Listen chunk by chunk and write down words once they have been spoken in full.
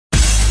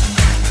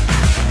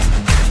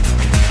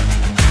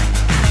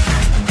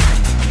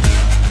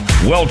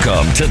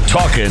Welcome to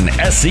Talkin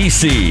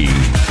SEC.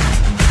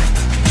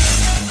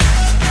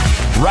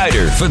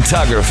 Writer,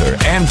 photographer,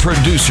 and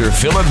producer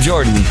Phillip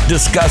Jordan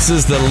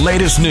discusses the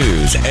latest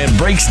news and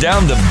breaks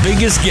down the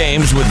biggest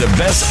games with the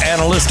best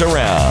analysts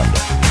around.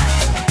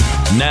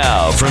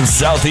 Now, from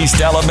Southeast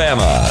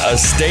Alabama, a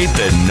state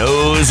that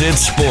knows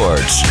its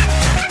sports,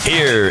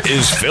 here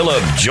is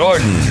Phillip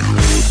Jordan.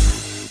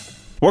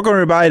 Welcome,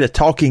 everybody, to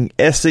Talking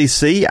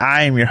SEC.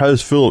 I am your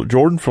host, Phillip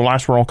Jordan, from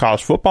Last Word on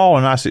College Football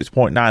and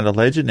 96.9 The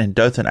Legend in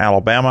Dothan,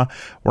 Alabama,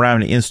 where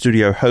I'm the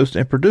in-studio host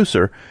and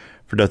producer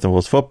for Dothan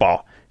Wolves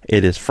Football.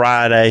 It is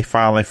Friday,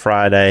 finally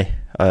Friday,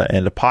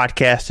 and the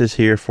podcast is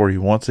here for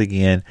you once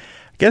again.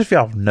 I guess if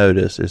y'all have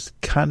noticed, it's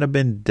kind of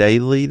been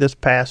daily this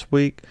past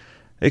week,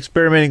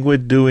 experimenting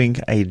with doing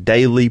a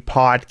daily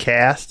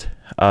podcast.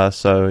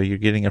 So you're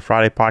getting a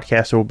Friday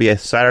podcast. There will be a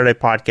Saturday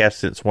podcast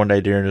since one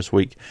day during this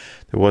week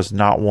there was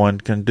not one.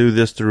 Can do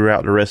this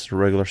throughout the rest of the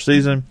regular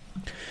season.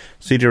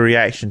 See the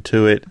reaction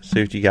to it.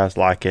 See if you guys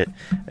like it.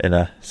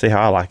 And see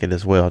how I like it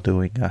as well,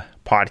 doing a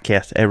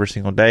podcast every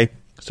single day.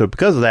 So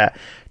because of that,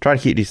 try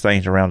to keep these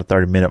things around the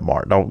 30-minute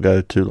mark. Don't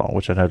go too long,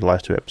 which I know the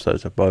last two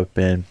episodes have both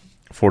been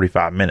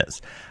 45 minutes.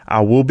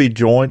 I will be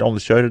joined on the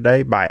show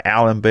today by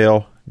Allan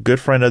Bell, good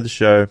friend of the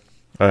show.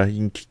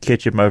 You can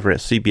catch him over at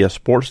CBS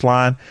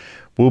SportsLine.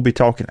 We'll be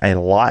talking a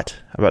lot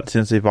about the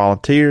Tennessee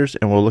Volunteers,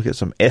 and we'll look at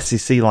some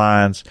SEC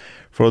lines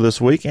for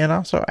this week, and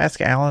also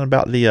ask Allan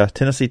about the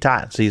Tennessee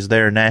Titans. He's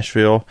there in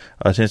Nashville.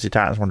 Tennessee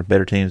Titans, one of the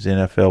better teams in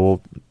the NFL.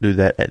 We'll do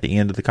that at the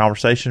end of the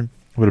conversation.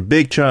 But a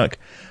big chunk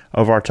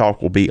of our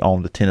talk will be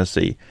on the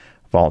Tennessee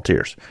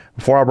Volunteers.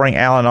 Before I bring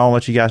Allan on,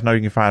 let you guys know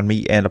you can find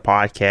me and the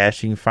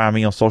podcast. You can find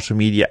me on social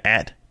media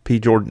at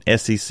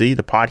PJordanSEC.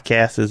 The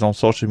podcast is on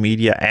social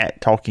media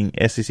at Talking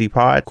SEC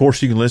Pod. Of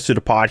course, you can listen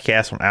to the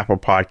podcast on Apple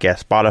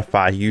Podcasts,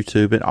 Spotify,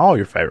 YouTube, and all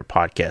your favorite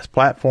podcast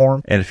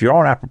platforms. And if you're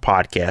on Apple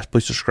Podcasts,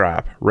 please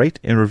subscribe, rate,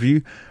 and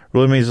review.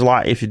 Really means a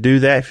lot if you do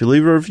that. If you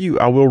leave a review,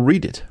 I will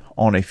read it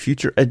on a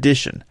future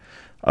edition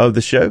of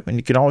the show. And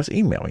you can always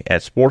email me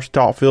at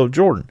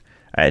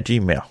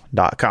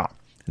sportstalkphilipjordan@gmail.com.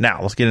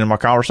 Now, let's get into my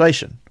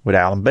conversation with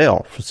Allan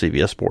Bell from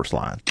CBS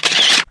SportsLine.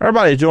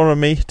 Everybody joining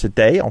me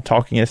today on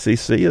Talking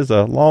SEC is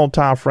a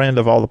longtime friend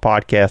of all the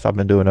podcasts I've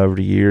been doing over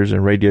the years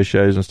and radio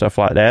shows and stuff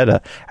like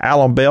that.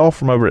 Allan Bell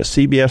from over at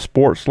CBS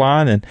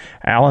SportsLine. And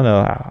Allan,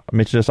 I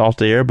mentioned this off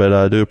the air, but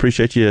I do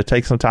appreciate you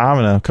taking some time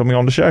and coming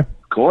on the show.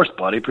 Of course,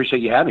 buddy.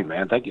 Appreciate you having me,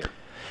 man. Thank you.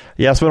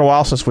 Yeah, it's been a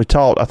while since we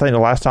talked. I think the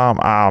last time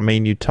me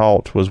and you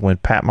talked was when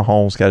Pat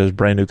Mahomes got his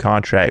brand new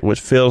contract,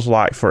 which feels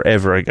like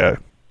forever ago.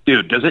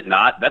 Dude, does it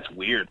not? That's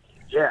weird.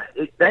 Yeah,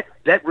 that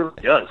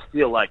really does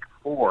feel like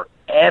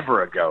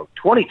forever ago.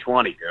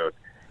 2020, dude.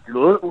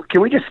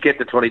 Can we just skip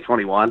to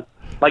 2021?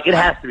 Like, it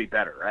has to be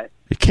better, right?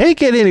 It can't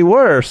get any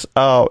worse.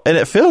 And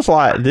it feels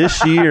like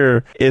this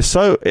year is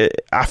so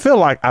I feel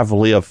like I've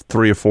lived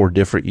 3 or 4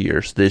 different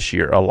years this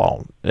year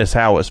alone. That's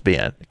how it's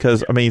been.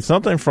 Because, I mean,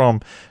 something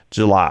from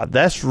July,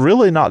 that's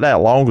really not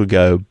that long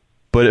ago,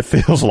 but it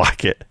feels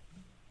like it.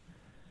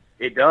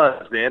 It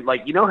does, man.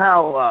 Like, you know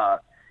how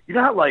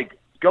like,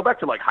 go back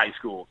to, like, high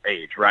school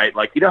age, right?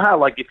 Like, you know how,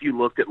 like, if you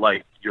looked at,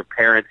 like, your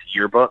parents'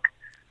 yearbook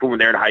from when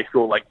they're in high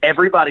school, like,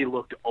 everybody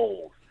looked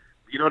old.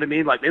 You know what I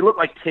mean? Like, they look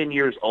like 10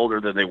 years older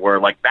than they were.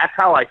 Like, that's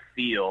how I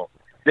feel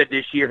that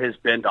this year has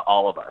been to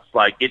all of us.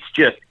 Like, it's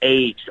just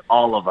aged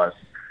all of us,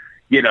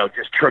 you know,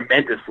 just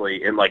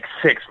tremendously in, like,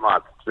 6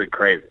 months. It's been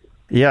crazy.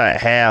 Yeah,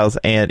 it has.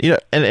 And, you know,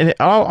 and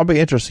I'll be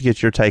interested to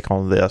get your take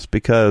on this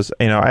because,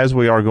 you know, as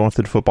we are going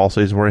through the football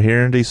season, we're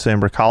here in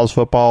December. College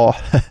football,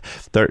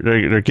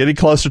 they're getting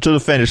closer to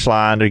the finish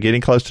line. They're getting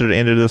closer to the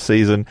end of the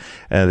season.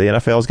 And the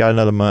NFL's got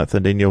another month,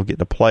 and then you'll get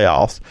the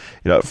playoffs.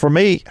 You know, for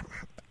me,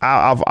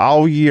 I've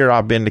all year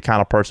I've been the kind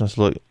of person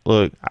to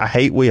look, I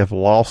hate we have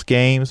lost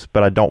games,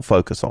 but I don't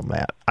focus on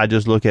that. I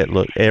just look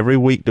every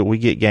week that we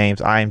get games,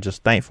 I am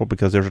just thankful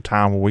because there's a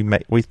time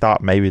when we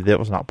thought maybe that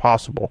was not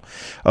possible.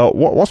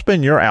 What's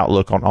been your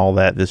outlook on all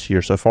that this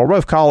year so far,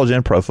 both college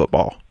and pro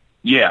football?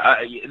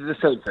 Yeah, the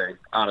same thing,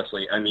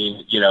 honestly. I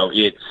mean, you know,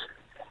 it's,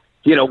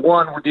 you know,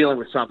 one, we're dealing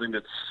with something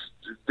that's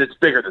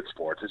bigger than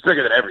sports. It's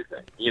bigger than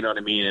everything, you know what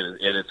I mean, and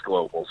it's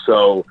global.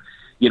 So,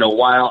 you know,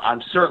 while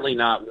I'm certainly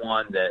not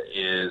one that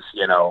is,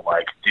 you know,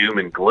 like doom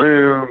and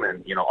gloom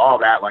and, you know, all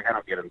that, like I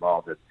don't get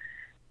involved in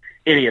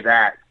any of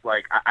that.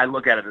 Like I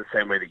look at it the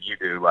same way that you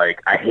do.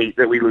 Like I hate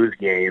that we lose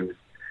games,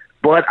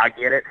 but I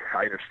get it.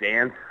 I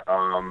understand.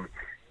 And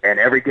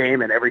every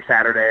game and every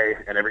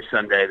Saturday and every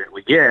Sunday that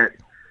we get,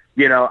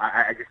 you know,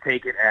 I just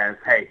take it as,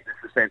 hey, this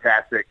is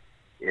fantastic.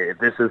 If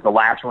this is the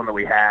last one that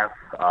we have,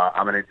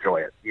 I'm going to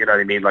enjoy it. You know what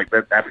I mean? Like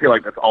that, I feel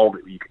like that's all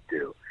that you can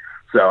do.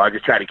 So I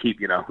just try to keep,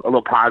 you know, a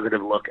little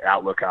positive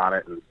outlook on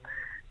it. And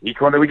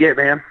each one that we get,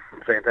 man,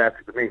 it's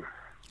fantastic to me.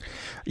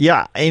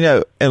 Yeah, you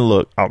know, and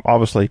look, I'm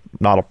obviously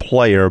not a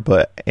player,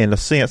 but in a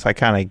sense, I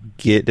kind of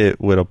get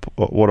it with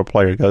what a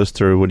player goes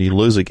through when you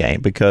lose a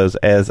game, because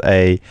as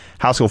a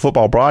high school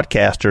football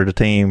broadcaster, the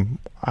team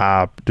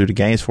I do the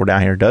games for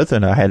down here in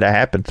Dothan. I had that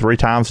happen 3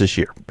 times this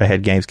year. They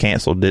had games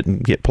canceled,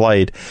 didn't get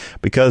played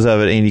because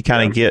of it, and you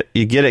kind of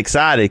get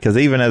excited because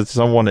even as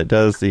someone that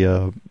does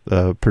the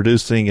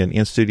producing and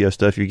in studio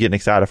stuff, you're getting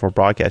excited for a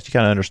broadcast. You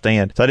kind of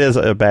understand. So that is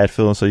a bad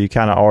feeling. So you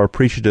kind of are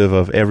appreciative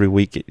of every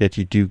week that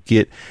you do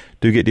get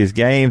these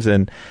games.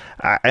 And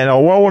what I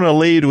want to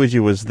lead with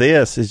you was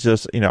this is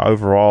just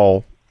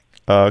overall.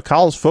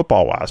 College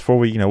football wise, before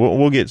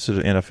we'll get to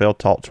the NFL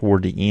talk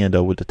toward the end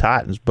with the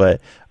Titans, but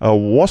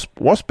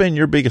what's been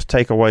your biggest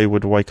takeaway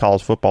with the way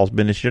college football's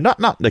been this year? Not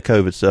the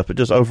COVID stuff, but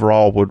just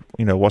overall with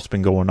what's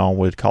been going on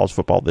with college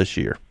football this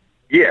year.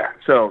 Yeah,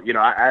 so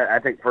I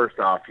think first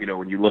off,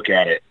 when you look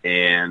at it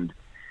and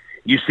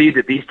you see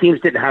that these teams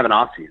didn't have an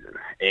off season,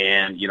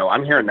 and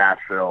I'm here in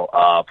Nashville,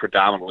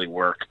 predominantly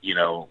work in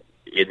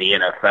the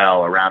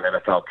NFL around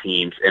NFL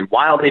teams, and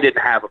while they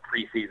didn't have a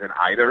preseason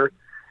either.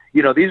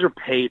 These are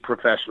paid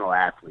professional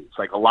athletes.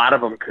 Like a lot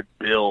of them could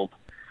build,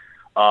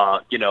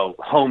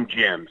 home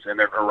gyms in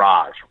their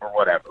garage or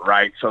whatever,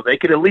 right? So they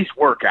could at least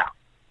work out.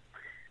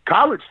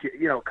 College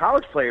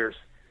players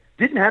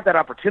didn't have that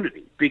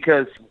opportunity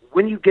because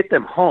when you get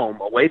them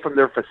home away from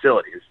their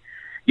facilities,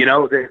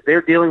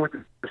 they're dealing with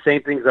the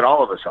same things that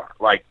all of us are.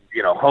 Like,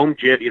 home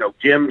gym,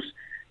 gyms,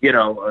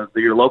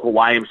 your local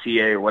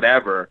YMCA or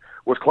whatever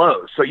was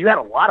closed. So you had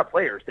a lot of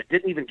players that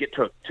didn't even get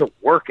to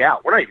work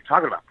out. We're not even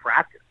talking about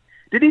practice.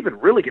 Didn't even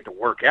really get to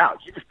work out.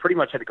 You just pretty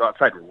much had to go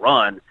outside and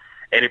run.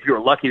 And if you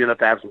were lucky enough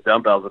to have some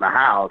dumbbells in the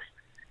house,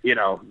 you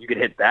could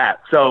hit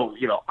that. So,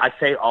 I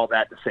say all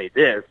that to say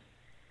this.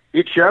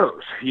 It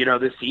shows,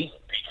 this season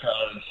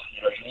because,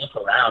 you look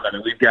around. I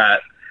mean, we've got,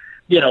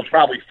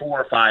 probably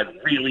 4 or 5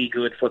 really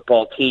good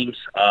football teams.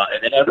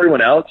 And then everyone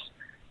else,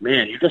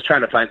 man, you're just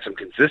trying to find some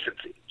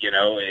consistency,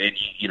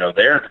 and,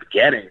 there at the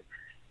beginning,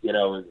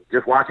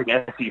 just watching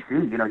SEC,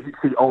 you'd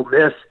see Ole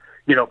Miss,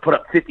 put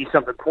up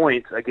 50-something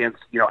points against,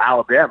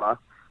 Alabama,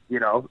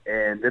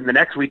 and then the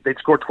next week they'd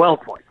score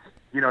 12 points,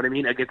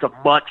 against a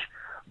much,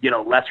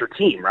 lesser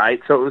team,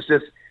 right? So it was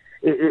just,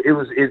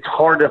 it's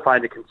hard to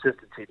find a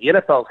consistency. The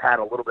NFL's had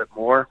a little bit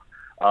more,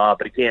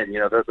 but again,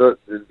 that's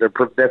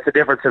the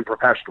difference in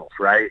professionals,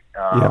 right?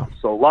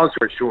 So long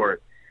story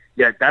short,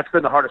 that's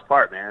been the hardest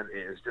part, man,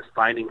 is just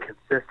finding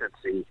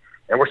consistency.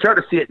 And we're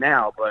starting to see it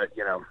now, but,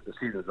 the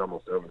season's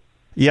almost over.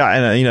 Yeah,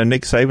 and,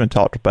 Nick Saban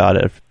talked about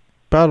it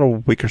about a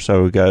week or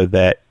so ago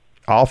that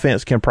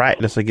offense can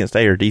practice against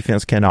air,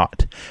 defense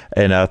cannot.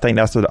 And I think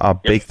that's a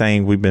big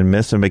thing we've been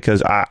missing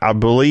because I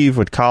believe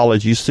with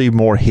college you see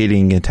more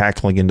hitting and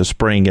tackling in the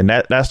spring, and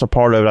that's the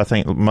part of it I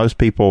think most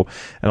people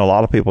and a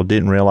lot of people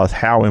didn't realize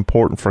how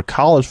important for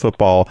college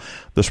football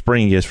the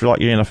spring is. For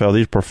like your NFL,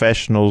 these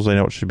professionals, they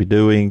know what they should be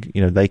doing.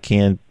 They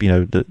can,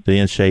 the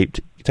in shape,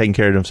 taking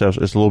care of themselves,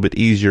 it's a little bit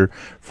easier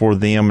for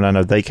them. And I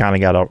know they kind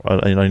of got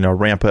a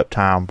ramp up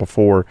time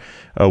before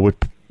with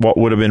what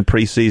would have been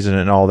preseason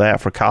and all that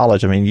for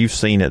college. I mean, you've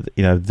seen it.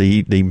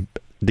 The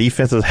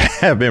defenses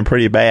have been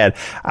pretty bad.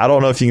 I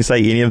don't know if you can say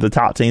any of the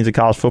top teams in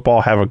college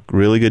football have a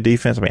really good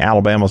defense. I mean,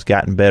 Alabama's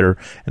gotten better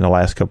in the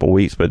last couple of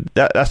weeks, but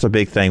that's a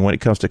big thing when it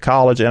comes to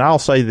college. And I'll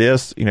say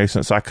this,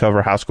 since I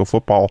cover high school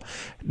football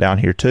down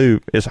here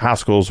too, it's high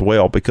school as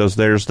well because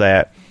there's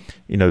that,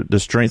 the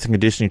strength and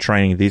conditioning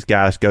training these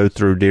guys go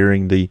through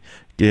during the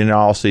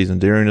all season,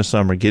 during the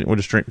summer, getting with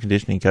a strength and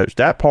conditioning coach.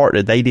 That part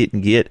that they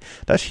didn't get,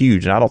 that's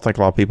huge, and I don't think a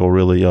lot of people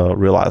really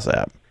realize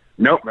that.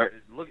 Nope.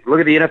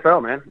 Look at the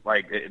NFL, man.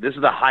 Like, this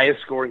is the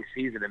highest scoring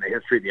season in the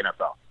history of the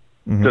NFL.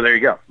 Mm-hmm. So there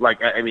you go.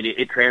 Like, I mean,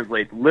 it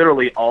translates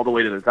literally all the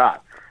way to the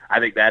top.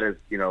 I think that is,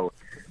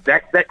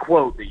 that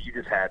quote that you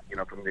just had,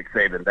 from Nick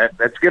Saban,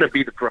 that's going to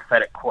be the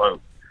prophetic quote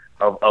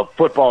of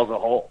football as a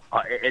whole.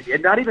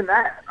 And not even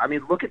that. I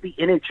mean, look at the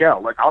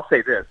NHL. Like, I'll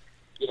say this.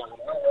 When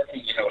we're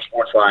working,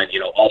 SportsLine,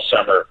 all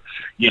summer,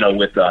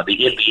 with the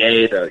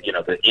NBA,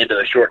 the end of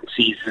the shortened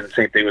season,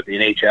 same thing with the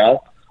NHL.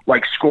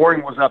 Like,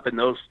 scoring was up in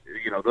those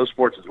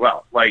sports as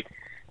well. Like,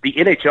 the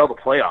NHL, the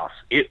playoffs,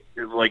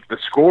 the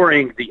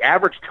scoring, the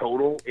average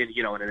total in an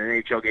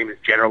NHL game is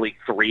generally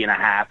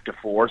 3.5 to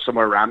 4,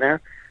 somewhere around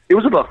there. It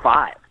was about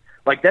 5.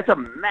 Like, that's a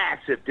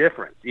massive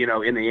difference, in the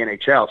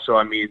NHL. So,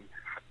 I mean,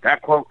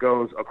 that quote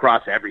goes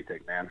across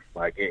everything, man.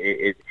 Like,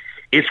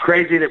 it's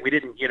crazy that we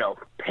didn't,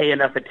 pay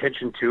enough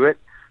attention to it,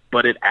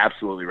 but it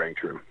absolutely rang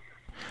true.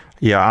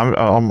 Yeah,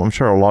 I'm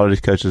sure a lot of these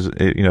coaches,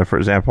 for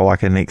example,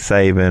 like a Nick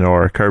Saban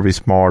or a Kirby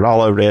Smart,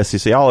 all over the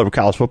SEC, all over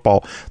college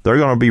football, they're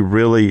going to be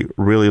really,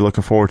 really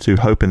looking forward to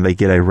hoping they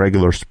get a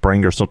regular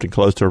spring or something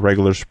close to a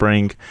regular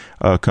spring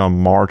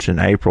come March and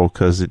April,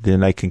 because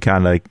then they can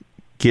kind of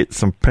get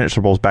some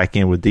principles back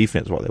in with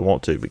defense what they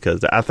want to,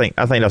 because I think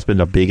that's been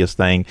the biggest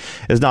thing.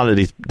 It's not that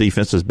these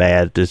defense is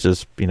bad, it's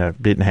just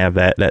didn't have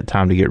that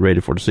time to get ready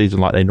for the season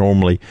like they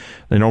normally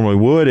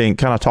would. And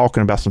kind of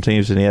talking about some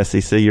teams in the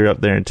SEC, you're up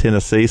there in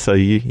Tennessee, so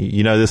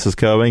you know this is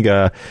coming.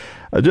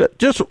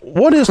 Just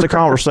what is the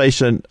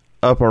conversation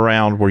up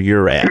around where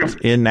you're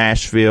at in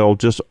Nashville,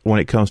 just when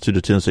it comes to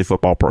the Tennessee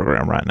football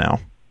program right now?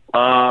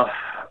 The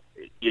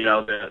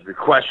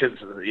questions,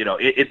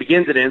 it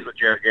begins and ends with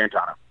Jarrett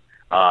Garantano.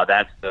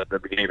 That's the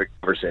beginning of the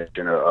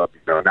conversation of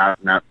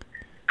not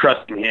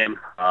trusting him.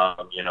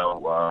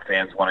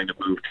 Fans wanting to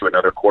move to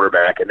another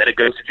quarterback, and then it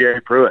goes to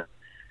Jerry Pruitt,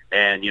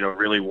 and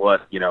really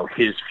what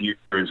his future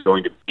is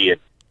going to be a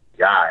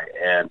guy.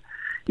 And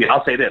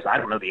I'll say this: I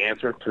don't know the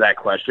answer to that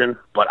question,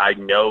 but I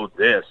know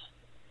this: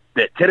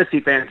 that Tennessee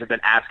fans have been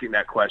asking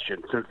that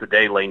question since the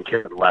day Lane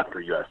Kiffin left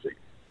for USC.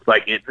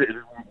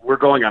 We're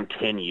going on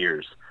 10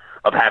 years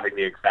of having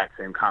the exact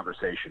same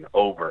conversation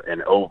over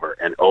and over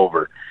and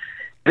over.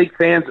 I think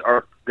fans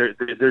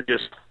they're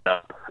just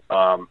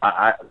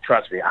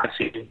trust me. I've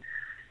seen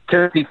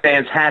Tennessee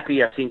fans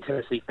happy. I've seen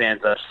Tennessee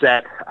fans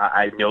upset.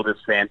 I know this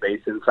fan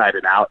base inside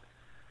and out.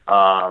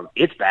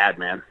 It's bad,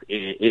 man.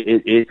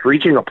 It's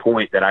reaching a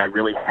point that I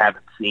really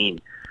haven't seen.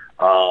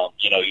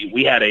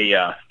 We had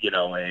a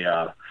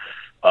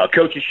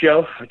coach's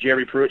show, a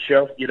Jerry Pruitt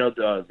show,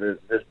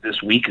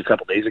 this week, a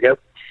couple days ago,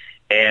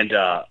 and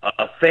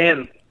a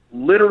fan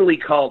literally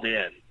called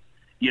in,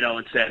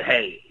 and said,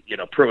 "Hey,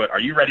 Pruitt, are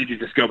you ready to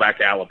just go back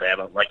to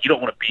Alabama? You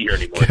don't want to be here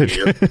anymore, do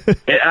you?"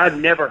 And I've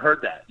never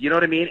heard that. You know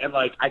what I mean? And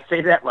I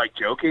say that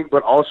joking,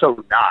 but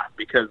also not,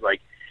 because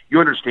you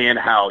understand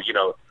how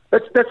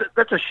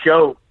that's a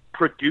show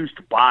produced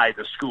by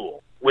the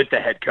school with the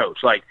head coach.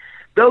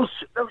 Those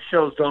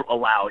shows don't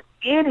allow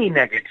any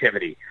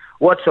negativity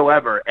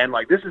whatsoever. And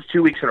this is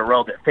 2 weeks in a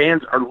row that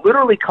fans are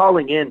literally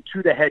calling in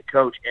to the head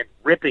coach and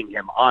ripping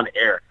him on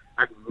air.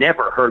 I've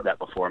never heard that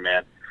before,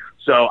 man.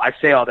 So I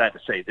say all that to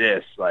say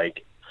this,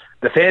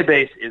 the fan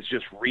base is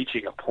just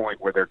reaching a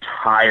point where they're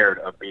tired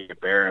of being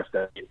embarrassed.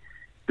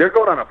 They're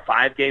going on a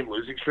 5-game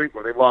losing streak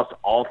where they've lost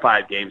all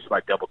 5 games by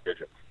double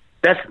digits.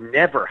 That's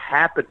never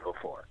happened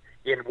before.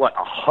 In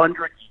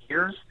 100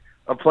 years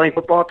of playing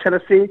football in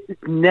Tennessee?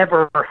 It's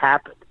never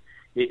happened.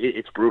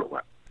 It's brutal.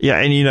 Yeah,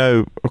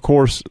 and of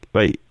course,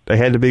 they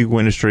had the big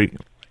winning streak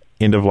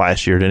end of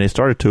last year. Then they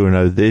started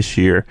 2-0 this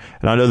year,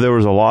 and I know there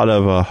was a lot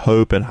of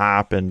hope and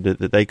hype, and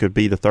that they could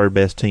be the third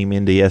best team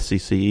in the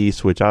SEC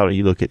East. Which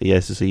you look at the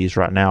SEC East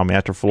right now. I mean,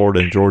 after Florida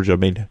and Georgia,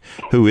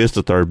 who is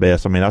the third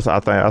best? I mean, I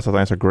think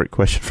that's a great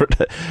question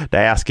to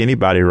ask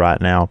anybody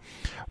right now.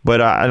 But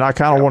and I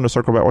kind of want to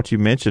circle back what you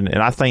mentioned,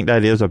 and I think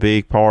that is a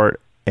big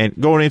part. And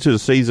going into the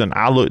season,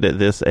 I looked at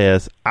this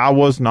as I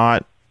was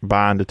not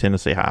buying the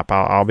Tennessee hype.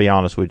 I'll be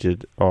honest with you,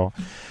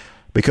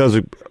 because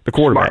of the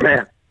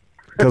quarterback.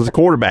 Because the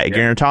quarterback, yeah.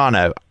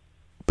 Garantano.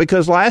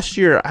 Because last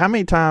year, how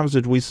many times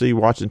did we see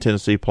watching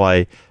Tennessee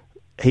play?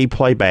 He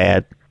played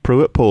bad.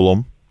 Pruitt pull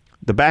him.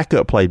 The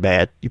backup played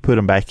bad. You put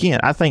him back in.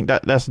 I think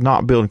that's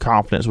not building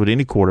confidence with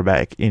any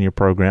quarterback in your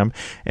program,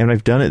 and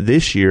they've done it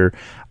this year.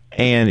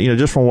 And,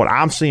 just from what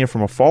I'm seeing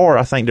from afar,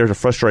 I think there's a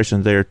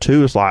frustration there,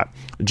 too. It's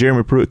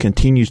Jeremy Pruitt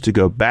continues to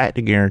go back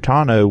to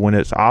Garantano when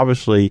it's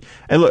obviously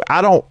 – and, look,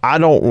 I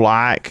don't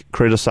like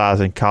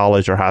criticizing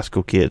college or high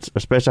school kids,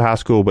 especially high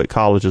school, but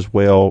college as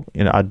well.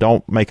 I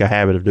don't make a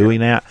habit of doing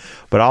that.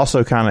 But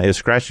also kind of it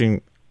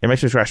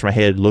makes me scratch my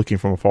head looking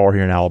from afar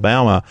here in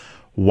Alabama.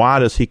 Why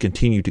does he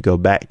continue to go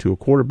back to a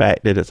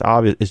quarterback that it's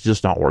obvious it's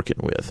just not working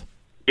with?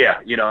 Yeah,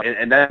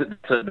 and that's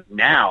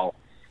now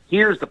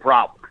here's the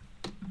problem.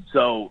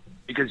 So,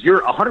 because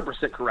you're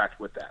 100% correct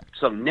with that.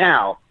 So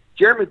now,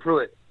 Jeremy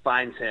Pruitt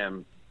finds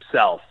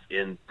himself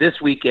in this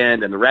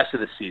weekend and the rest of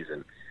the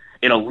season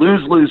in a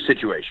lose-lose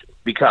situation.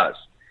 Because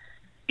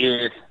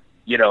if,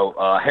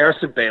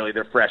 Harrison Bailey,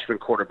 their freshman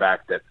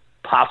quarterback that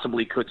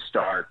possibly could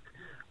start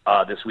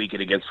this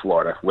weekend against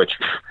Florida, which,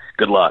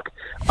 good luck,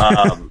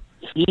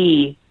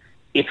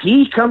 if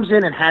he comes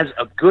in and has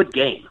a good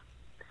game,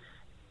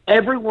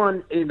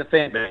 everyone in the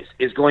fan base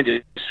is going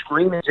to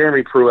scream at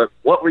Jeremy Pruitt,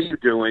 what were you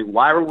doing?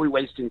 Why were we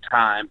wasting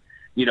time,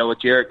 with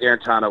Jarrett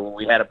Garantano when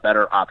we had a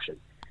better option?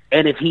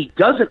 And if he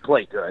doesn't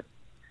play good,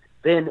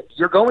 then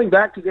you're going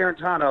back to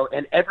Garantano,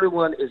 and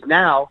everyone is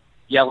now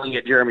yelling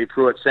at Jeremy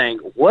Pruitt saying,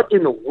 what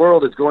in the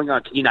world is going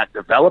on? Can you not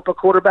develop a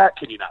quarterback?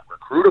 Can you not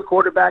recruit a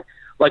quarterback?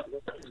 What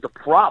is the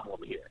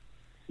problem here?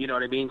 You know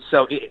what I mean?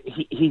 So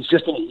he's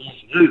just in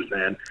a lose,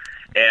 man.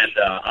 And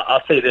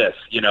I'll say this,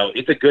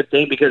 it's a good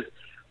thing because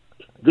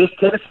this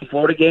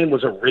Tennessee-Florida game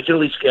was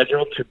originally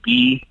scheduled to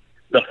be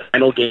the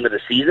final game of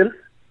the season,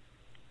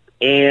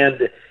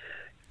 and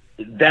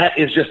that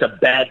is just a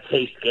bad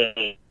taste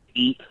game to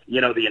eat,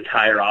 the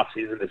entire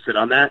offseason to sit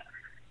on that.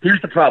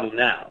 Here's the problem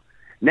now.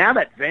 Now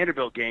that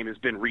Vanderbilt game has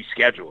been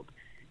rescheduled,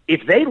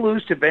 if they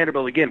lose to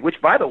Vanderbilt again,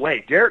 which, by the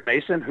way, Derek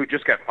Mason, who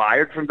just got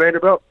fired from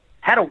Vanderbilt,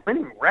 had a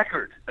winning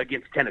record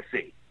against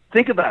Tennessee.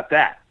 Think about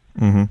that,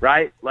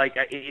 right?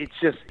 It's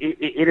just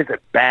it is a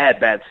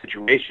bad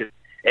situation.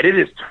 And it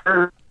is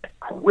turned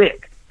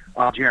quick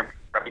on Jeremy.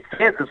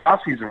 Fans this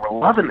offseason were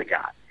loving the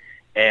guy.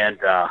 And,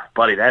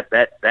 buddy, that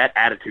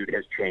attitude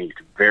has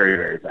changed very,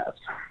 very fast.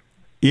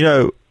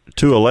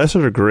 To a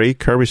lesser degree,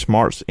 Kirby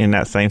Smart's in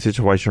that same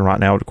situation right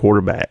now with the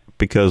quarterback.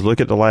 Because look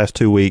at the last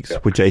 2 weeks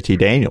with JT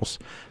Daniels.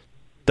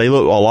 They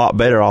look a lot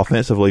better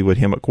offensively with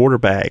him at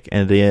quarterback.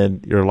 And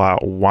then you're like,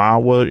 why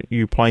would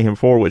you play him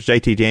forward? Which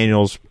JT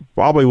Daniels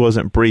probably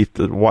wasn't briefed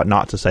what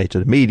not to say to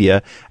the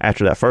media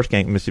after that first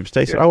game at Mississippi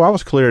State. Said, I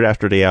was cleared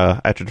after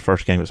the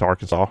first game against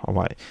Arkansas. I'm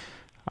like,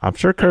 I'm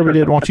sure Kirby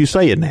didn't want you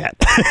saying that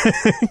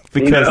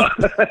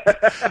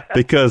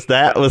because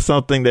that was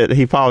something that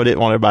he probably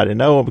didn't want everybody to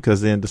know,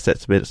 because then the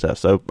sets bit stuff.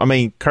 So, I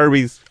mean,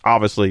 Kirby's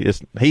obviously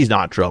he's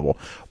not in trouble,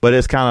 but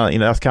it's kind of,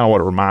 that's kind of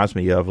what it reminds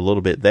me of a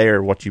little bit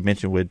there. What you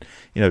mentioned with,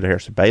 the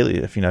Harrison Bailey,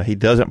 if, he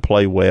doesn't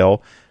play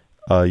well,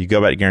 you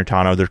go back to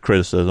Garantano, there's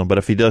criticism, but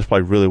if he does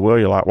play really well,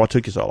 you're like, what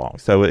took you so long?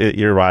 So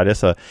you're right.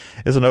 It's an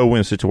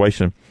no-win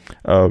situation,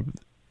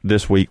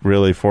 this week,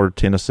 really, for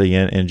Tennessee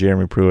and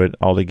Jeremy Pruitt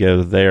all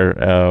together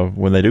there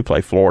when they do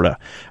play Florida.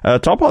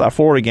 Talk about that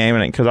Florida game,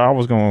 and because I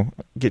was going to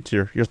get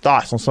your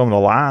thoughts on some of the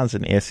lines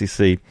in the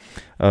SEC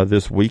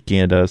this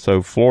weekend.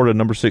 So Florida,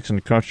 number 6 in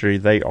the country,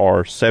 they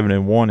are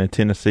 7-1, and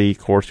Tennessee, of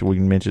course, we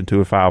mentioned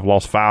 2-5,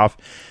 lost 5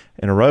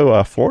 in a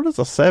row. Florida's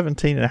a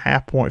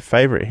 17.5-point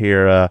favorite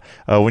here.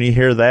 When you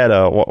hear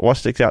that, what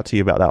sticks out to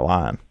you about that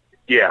line?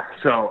 Yeah,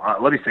 so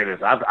let me say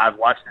this: I've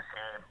watched this.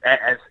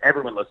 As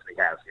everyone listening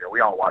has, we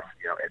all watch,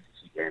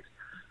 SEC games.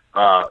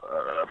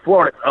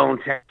 Florida's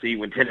own Tennessee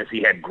when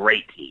Tennessee had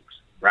great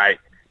teams, right?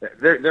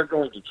 They're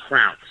going to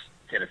trounce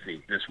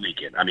Tennessee this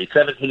weekend. I mean,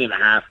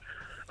 17.5.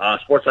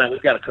 SportsLine,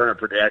 we've got a current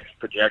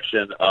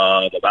projection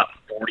of about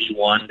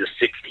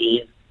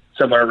 41-16,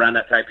 somewhere around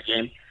that type of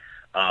game.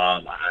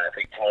 I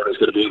think Florida's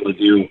going to be able to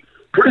do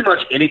pretty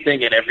much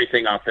anything and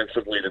everything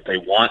offensively that they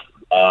want.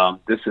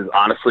 This is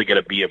honestly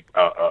going to be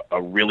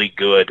a really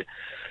good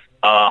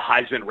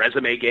Heisman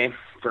resume game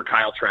for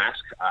Kyle Trask.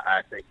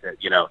 I think that,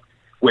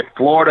 with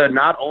Florida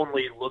not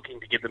only looking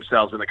to get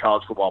themselves in the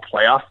college football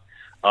playoff,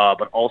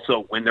 but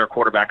also win their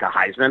quarterback a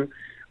Heisman,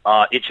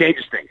 it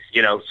changes things,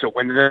 So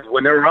when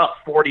they're up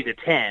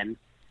 40-10,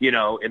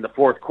 in the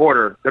fourth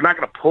quarter, they're not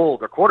going to pull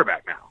their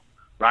quarterback now,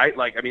 right?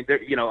 Like, I mean,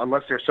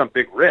 unless there's some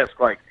big risk,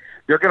 like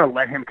they're going to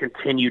let him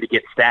continue to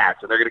get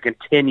stats, and they're going to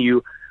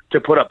continue to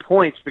put up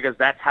points, because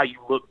that's how you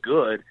look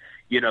good,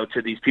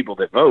 to these people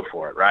that vote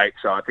for it, right?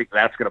 So I think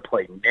that's going to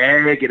play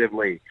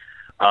negatively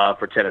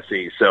for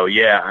Tennessee. So,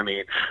 yeah, I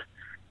mean,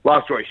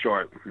 long story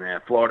short,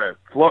 man, Florida,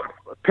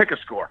 pick a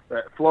score.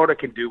 Florida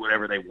can do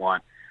whatever they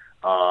want,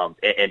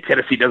 and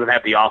Tennessee doesn't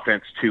have the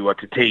offense to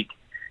take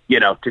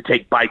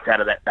bites out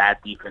of that bad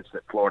defense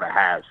that Florida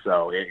has.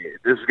 So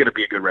this is going to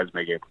be a good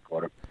resume game for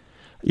Florida.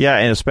 Yeah,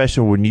 and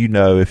especially when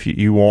if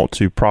you want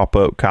to prop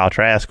up Kyle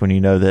Trask, when you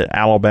know that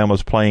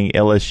Alabama's playing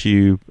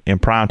LSU in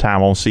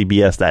primetime on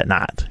CBS that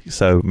night.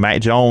 So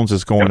Matt Jones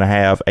is going to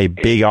have a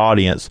big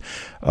audience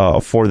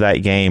for that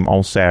game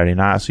on Saturday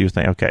night. So you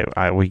think, okay,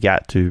 we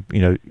got to,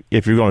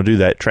 if you're going to do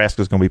that, Trask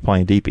is going to be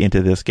playing deep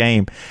into this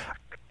game.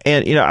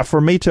 And,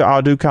 for me too,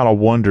 I do kind of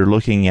wonder,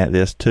 looking at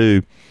this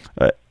too,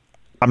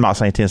 I'm not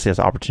saying Tennessee has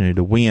the opportunity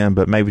to win,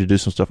 but maybe to do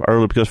some stuff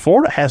early, because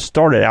Florida has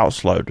started out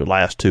slow the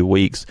last 2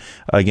 weeks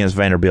against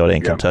Vanderbilt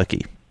and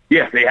Kentucky.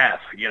 Yeah, they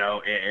have,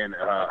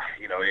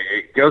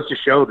 it goes to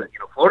show that,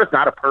 Florida's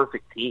not a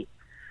perfect team.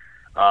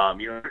 And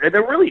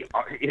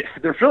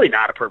there's really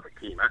not a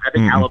perfect team. I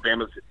think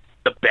Alabama's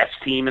the best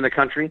team in the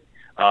country.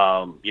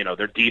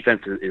 Their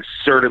defense is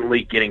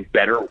certainly getting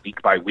better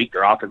week by week.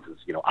 Their offense has,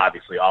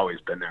 obviously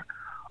always been there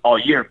all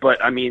year.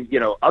 But, I mean,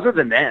 other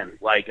than them,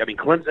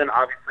 Clemson,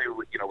 obviously,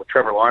 with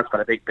Trevor Lawrence,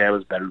 but I think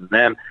Bama's better than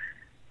them.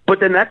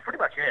 But then that's pretty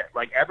much it.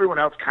 Like, everyone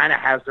else kind of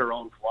has their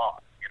own flaws,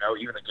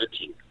 even the good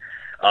teams.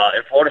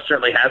 And Florida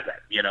certainly has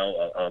that,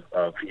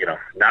 of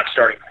not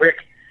starting quick,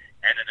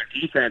 and then their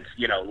defense,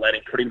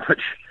 letting pretty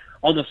much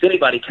almost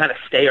anybody kind of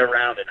stay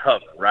around and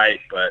hover,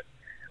 right? But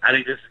I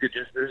think this is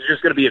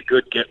just going to be a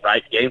good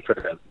get-right game for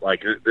them.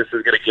 Like, this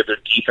is going to give their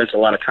defense a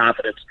lot of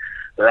confidence.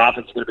 Their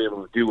offense is going to be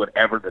able to do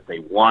whatever that they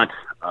want.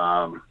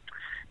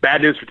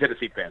 Bad news for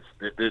Tennessee fans.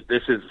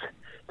 This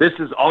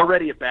is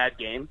already a bad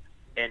game,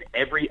 and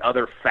every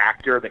other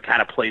factor that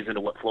kind of plays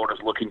into what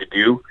Florida's looking to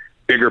do,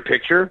 bigger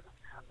picture,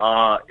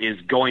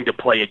 is going to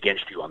play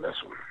against you on this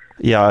one.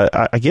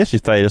 Yeah, I guess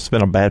you'd say it's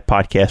been a bad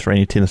podcast for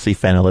any Tennessee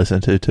fan to listen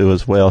to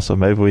as well, so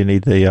maybe we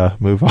need to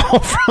move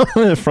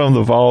on from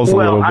the Vols a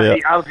little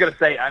bit. I was going to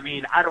say, I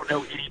don't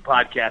know any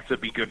podcast that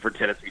would be good for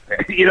Tennessee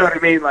fans. You know what I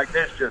mean? Like,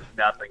 there's just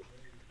nothing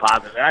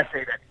positive. And I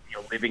say that,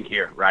 living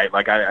here, right?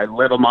 Like, I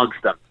live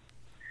amongst them.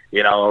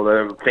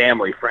 The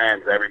family,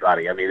 friends,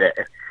 everybody. I mean,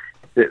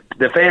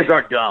 the fans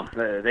aren't dumb.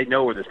 They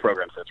know where this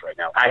program sits right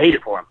now. I hate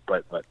it for them,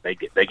 but they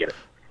get it.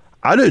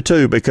 I do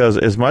too, because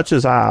as much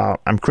as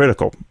I'm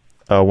critical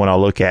when I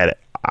look at it,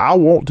 I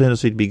want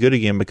Tennessee to be good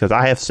again, because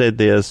I have said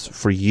this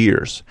for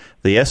years.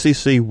 The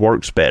SEC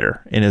works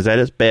better and is at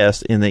its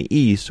best in the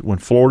East when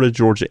Florida,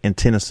 Georgia, and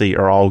Tennessee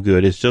are all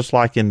good. It's just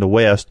like in the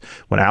West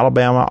when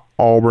Alabama,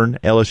 Auburn,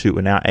 LSU,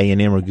 and now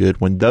A&M are good.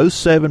 When those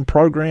 7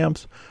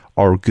 programs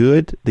are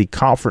good, the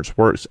conference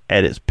works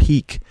at its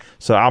peak.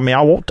 So, I mean,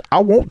 I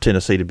want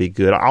Tennessee to be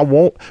good.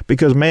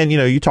 Because, man,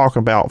 you talk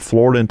about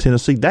Florida and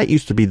Tennessee, that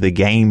used to be the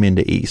game in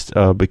the East,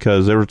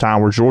 because there was a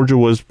time where Georgia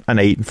was an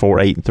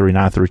 8-4, 8-3,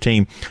 9-3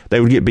 team. They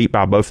would get beat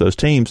by both those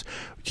teams.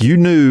 You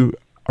knew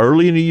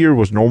early in the year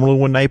was normally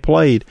when they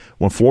played.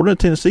 When Florida and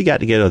Tennessee got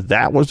together,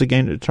 that was the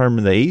game to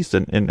determine the East.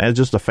 And as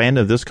just a fan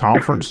of this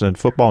conference and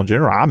football in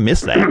general, I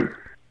miss that.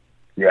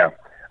 Yeah,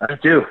 I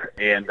do.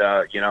 And,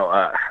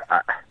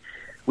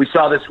 we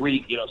saw this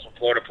week, some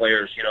Florida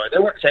players, they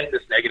weren't saying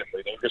this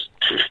negatively. They were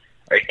just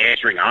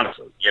answering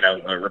honestly.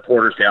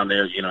 Reporters down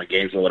there, in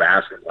Gainesville would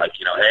ask them, like,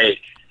 hey,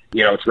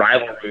 it's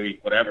rivalry,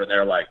 whatever.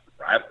 They're like,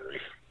 rivalry?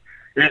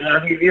 And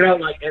I mean, they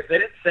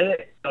didn't say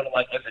it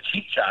like as a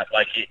cheap shot.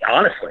 Like,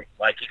 honestly,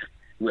 like,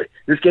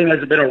 this game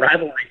hasn't been a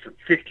rivalry for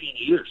 15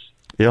 years.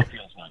 Yeah. It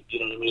feels like, you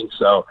know what I mean?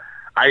 So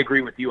I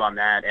agree with you on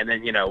that. And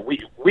then,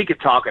 we could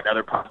talk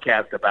another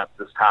podcast about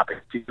this topic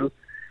too.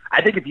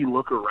 I think if you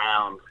look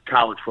around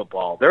college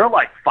football, there are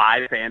like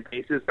 5 fan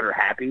bases that are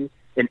happy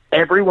and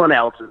everyone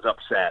else is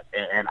upset.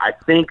 And I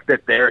think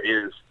that there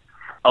is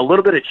a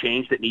little bit of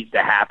change that needs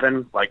to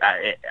happen. Like,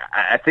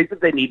 I think that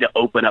they need to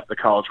open up the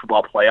college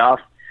football playoff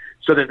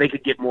so that they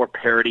could get more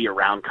parity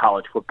around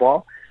college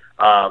football.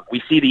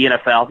 We see the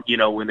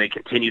NFL, when they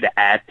continue to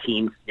add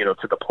teams, to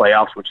the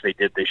playoffs, which they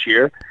did this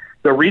year.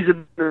 The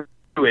reason to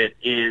do it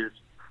is,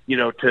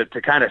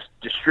 to kind of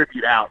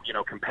distribute out,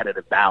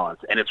 competitive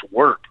balance. And it's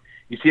worked.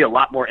 You see a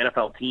lot more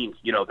NFL teams,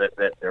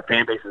 that their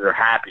fan bases are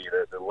happy.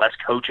 There are less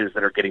coaches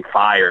that are getting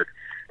fired.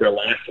 They're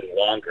lasting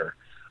longer.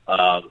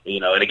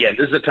 And again,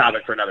 this is a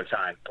topic for another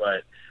time,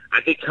 but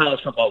I think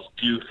college football is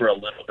due for a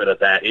little bit of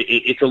that.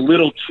 It's a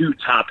little too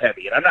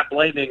top-heavy. And I'm not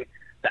blaming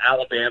the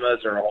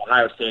Alabamas or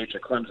Ohio State or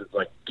Clemson's.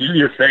 Like, do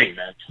your thing,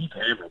 man. Keep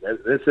hammering.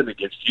 This isn't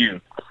against you.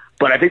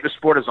 But I think the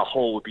sport as a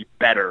whole would be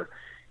better,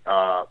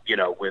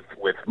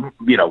 with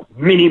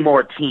many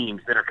more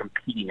teams that are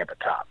competing at the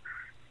top.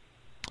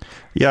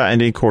 Yeah,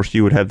 and then, of course,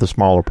 you would have the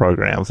smaller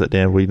programs that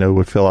then we know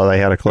would feel like they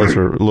had a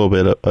little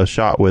bit of a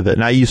shot with it.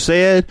 Now, you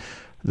said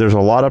there's a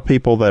lot of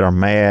people that are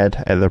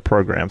mad at their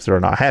programs that are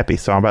not happy.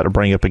 So I'm about to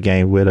bring up a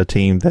game with a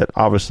team that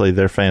obviously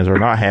their fans are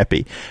not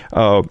happy.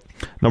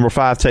 Number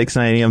 5, Texas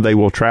A&M. They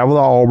will travel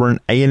to Auburn.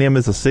 A&M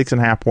is a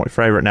 6.5-point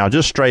favorite. Now,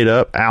 just straight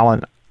up,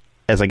 Allan,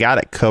 as a guy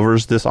that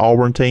covers this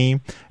Auburn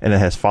team and that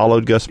has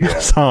followed Gus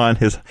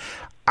Malzahn,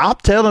 I'm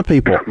telling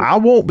people, I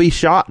won't be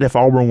shocked if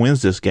Auburn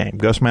wins this game.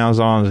 Gus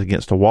Malzahn is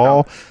against the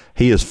wall.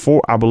 He is,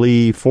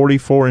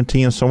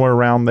 44-10, somewhere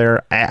around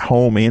there at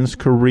home in his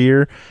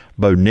career.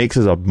 Bo Nix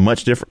is a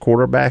much different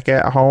quarterback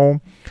at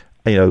home.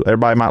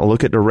 Everybody might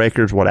look at the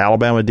records, what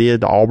Alabama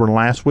did to Auburn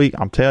last week.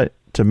 I'm telling you,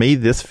 to me,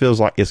 this feels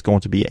like it's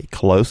going to be a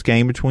close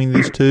game between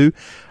these two.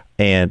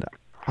 And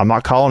I'm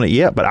not calling it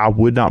yet, but I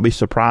would not be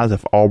surprised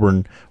if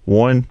Auburn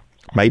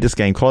made this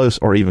game close,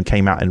 or even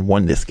came out and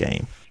won this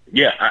game.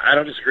 Yeah, I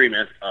don't disagree,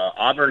 man.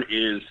 Auburn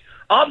is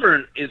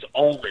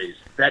always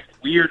that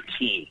weird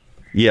team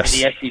in the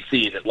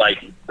SEC that,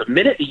 like, the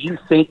minute you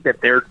think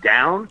that they're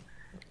down,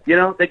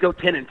 they go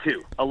 10-2,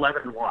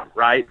 11-1,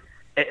 right?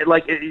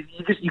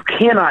 You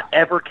cannot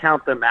ever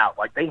count them out.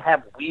 Like, they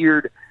have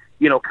weird,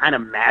 kind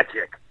of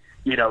magic,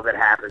 that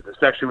happens,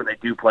 especially when they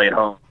do play at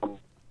home.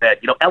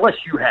 That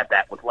LSU had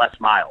that with Les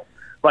Miles.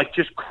 Like,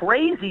 just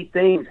crazy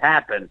things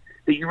happen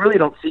that you really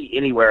don't see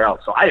anywhere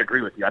else. So I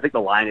agree with you. I think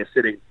the line is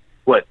sitting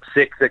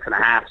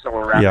 6.5,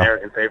 somewhere around there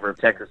in favor of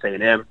Texas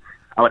A&M.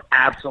 I would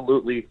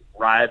absolutely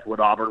ride with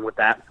Auburn with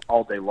that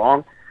all day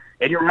long.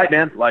 And you're right,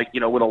 man. Like,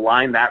 with a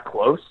line that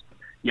close,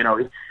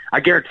 I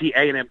guarantee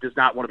A&M does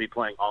not want to be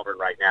playing Auburn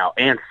right now.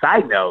 And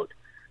side note,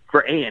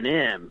 for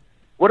A&M,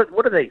 what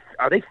are they?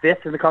 Are they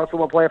 5th in the college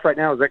football playoff right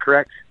now? Is that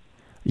correct?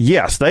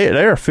 Yes, they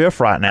are 5th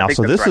right now.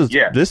 So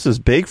this is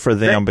big for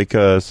them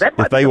because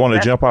if they want to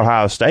jump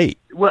Ohio State.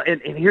 Well,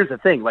 and here's the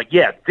thing. Like,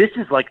 this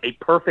is like a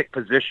perfect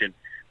position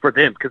for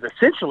them, because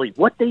essentially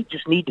what they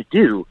just need to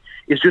do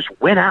is just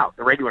win out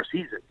the regular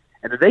season,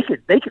 and then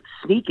they could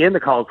sneak in the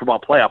college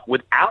football playoff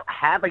without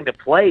having to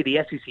play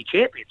the SEC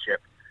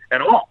championship at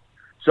all.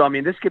 So I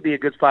mean, this could be a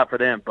good spot for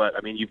them, but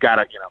I mean, you've got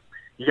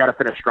to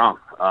finish strong,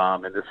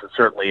 and this is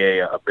certainly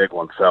a big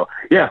one. So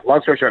yeah,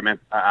 long story short, man,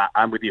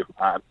 I'm with you.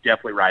 I'm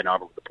definitely riding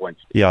Auburn with the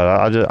points. Yeah,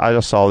 I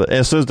just saw that. And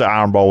as soon as the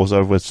Iron Bowl was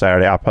over with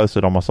Saturday, I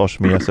posted on my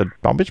social media. I said,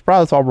 "Don't be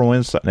surprised if Auburn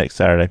wins next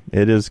Saturday."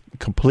 It is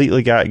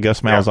completely got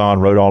Gus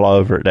Malzahn wrote all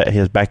over it that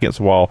his back against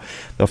the wall.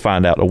 They'll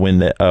find out to win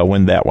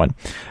that one.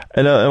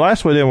 And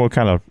last week, then we'll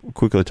kind of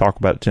quickly talk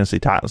about the Tennessee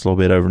Titans a little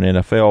bit over in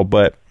the NFL,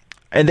 but.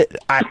 And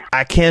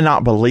I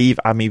cannot believe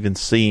I'm even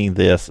seeing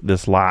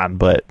this line,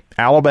 but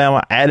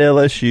Alabama at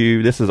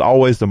LSU, this is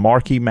always the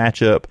marquee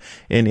matchup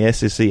in the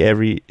SEC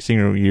every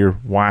single year.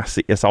 Why?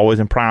 It's always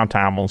in prime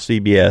time on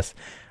CBS.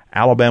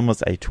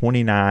 Alabama's a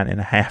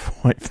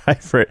 29.5-point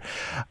favorite.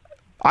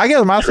 I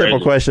guess my simple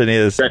question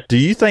is, do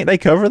you think they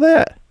cover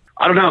that?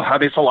 I don't know. I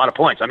mean, it's a lot of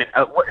points. I mean,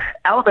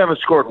 Alabama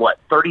scored,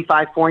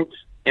 35 points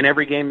in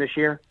every game this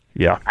year?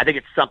 Yeah. I think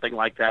it's something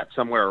like that,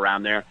 somewhere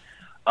around there.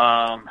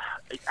 I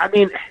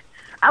mean,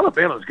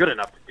 Alabama's good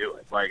enough to do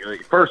it. Like,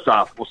 first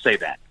off, we'll say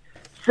that.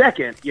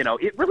 Second,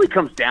 it really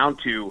comes down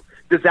to,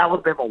 does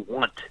Alabama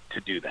want to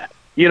do that?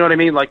 You know what I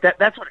mean? Like,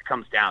 that's what it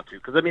comes down to.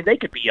 Because, I mean, they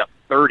could be up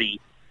 30,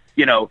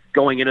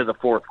 going into the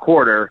fourth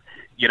quarter,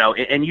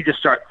 and you just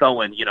start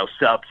throwing,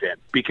 subs in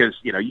because,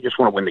 you just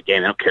want to win the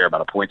game. They don't care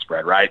about a point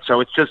spread, right? So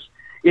it's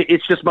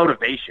just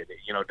motivation.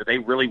 Do they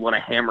really want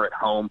to hammer it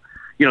home?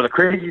 The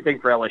crazy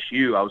thing for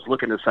LSU, I was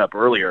looking this up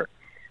earlier,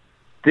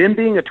 them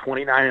being a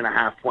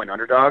 29.5-point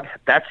underdog,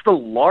 that's the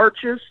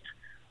largest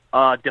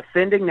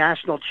defending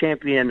national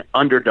champion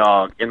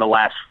underdog in the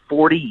last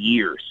 40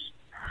 years.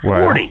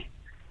 Wow. 40.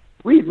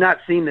 We've not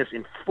seen this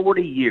in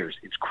 40 years.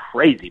 It's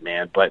crazy,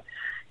 man. But,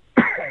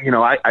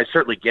 I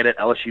certainly get it.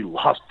 LSU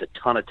lost a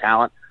ton of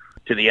talent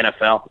to the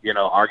NFL.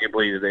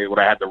 Arguably they would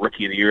have had the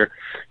rookie of the year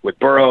with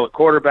Burrow at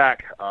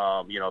quarterback,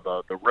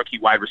 the rookie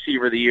wide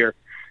receiver of the year,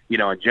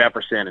 and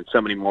Jefferson and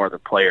so many more other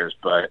players.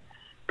 But,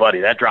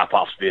 buddy, that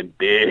drop-off's been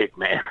big,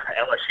 man.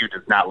 LSU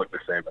does not look the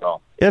same at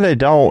all. Yeah, they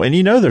don't. And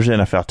there's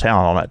NFL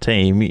talent on that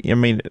team. I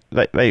mean,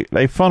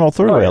 they funnel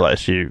through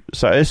LSU.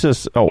 So it's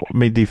just,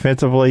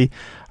 defensively,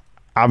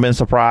 I've been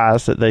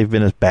surprised that they've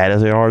been as bad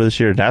as they are this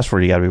year. And that's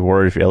where you got to be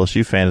worried if you're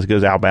LSU fan. As good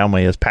as Alabama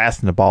is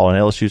passing the ball, and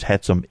LSU's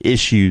had some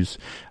issues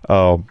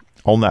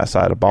on that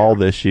side of the ball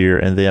this year.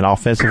 And then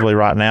offensively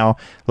right now,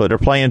 look, they're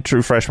playing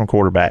true freshman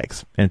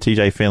quarterbacks in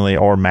TJ Finley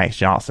or Max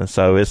Johnson.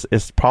 So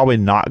it's probably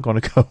not going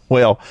to go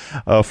well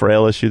for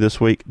LSU this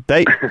week.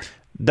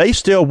 They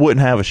still wouldn't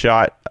have a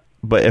shot,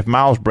 but if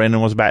Miles Brennan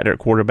was back there at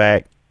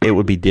quarterback, it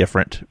would be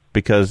different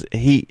because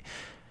he's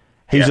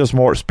just a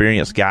more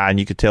experienced guy, and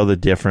you could tell the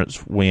difference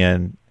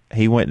when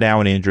he went down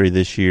with injury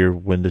this year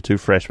when the two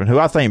freshmen, who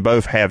I think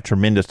both have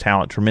tremendous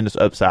talent, tremendous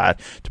upside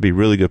to be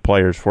really good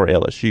players for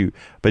LSU.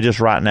 But just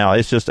right now,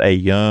 it's just a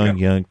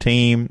young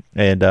team.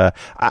 And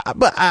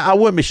I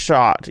wouldn't be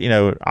shocked,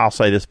 I'll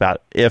say this about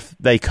it, if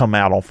they come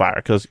out on fire.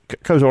 Because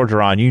Coach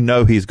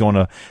Orgeron, he's going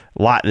to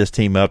light this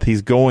team up.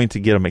 He's going to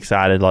get them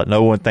excited. Like,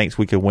 no one thinks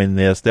we could win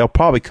this. They'll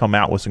probably come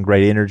out with some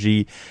great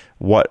energy.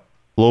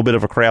 A little bit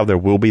of a crowd there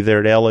will be there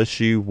at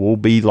LSU. Will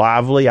be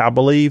lively, I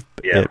believe,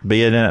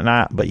 being in at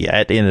night. But,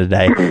 at the end of the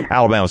day,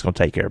 Alabama's going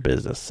to take care of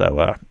business. So,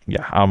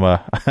 I'm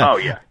Oh,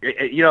 yeah.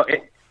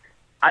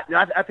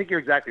 I think you're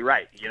exactly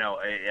right,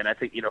 and I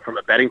think, from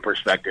a betting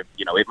perspective,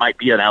 it might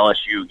be an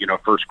LSU,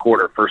 first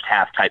quarter, first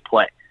half type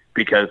play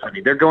because,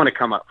 they're going to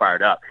come up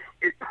fired up.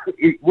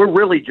 We're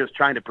really just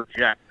trying to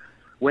project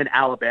when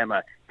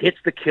Alabama hits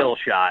the kill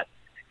shot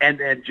and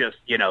then just,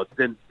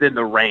 then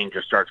the rain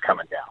just starts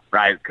coming down,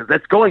 right? Because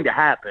that's going to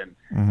happen.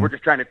 Mm-hmm. We're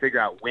just trying to figure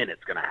out when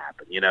it's going to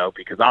happen,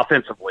 because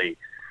offensively,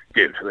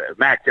 dude,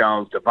 Mac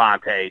Jones,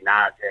 Devontae,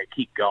 Najee,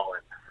 keep going.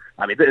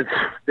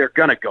 They're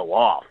going to go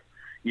off,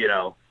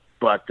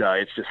 but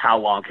it's just how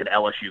long can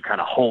LSU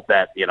kind of hold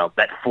that,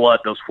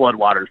 those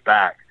floodwaters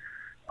back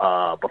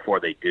before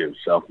they do.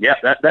 So,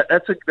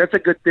 that's a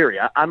good theory.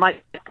 I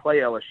might play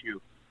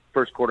LSU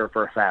first quarter,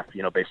 first half,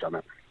 based on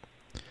that.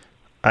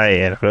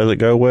 Hey, and if it doesn't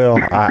go well,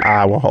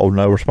 I will hold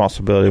no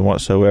responsibility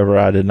whatsoever.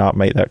 I did not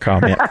make that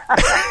comment.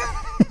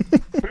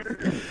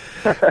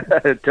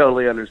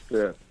 Totally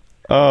understood.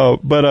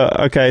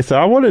 Okay, so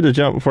I wanted to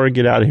jump before I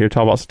get out of here,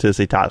 talk about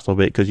Tennessee Titans a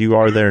little bit, because you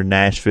are there in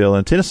Nashville.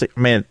 And Tennessee,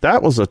 man,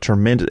 that was a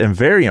tremendous and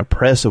very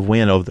impressive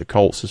win over the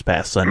Colts this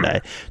past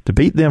Sunday. To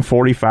beat them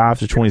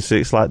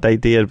 45-26 like they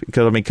did,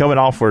 because, coming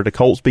off where the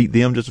Colts beat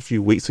them just a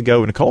few weeks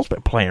ago, and the Colts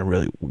been playing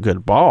really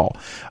good ball.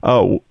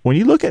 When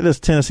you look at this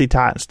Tennessee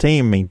Titans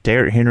team,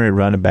 Derrick Henry,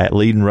 running back,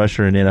 leading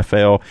rusher in the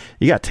NFL.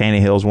 You got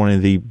Tannehill as one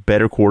of the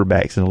better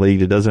quarterbacks in the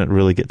league that doesn't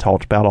really get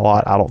talked about a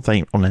lot, I don't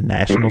think, on a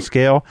national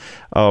scale.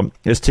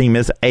 This team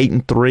is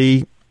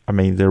 8-3.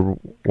 They're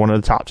one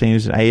of the top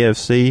teams in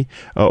AFC.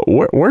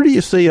 Where do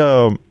you see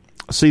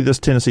this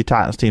Tennessee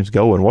Titans teams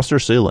going? What's their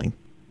ceiling?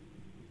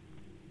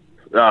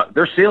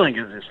 Their ceiling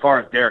is as far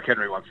as Derrick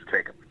Henry wants to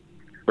take them.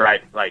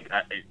 Right?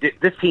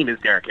 This team is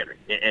Derrick Henry.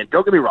 And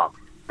don't get me wrong,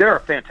 there are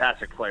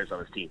fantastic players on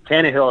this team.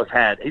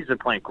 Tannehill he's been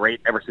playing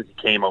great ever since he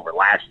came over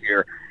last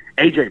year.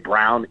 A.J.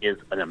 Brown is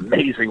an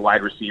amazing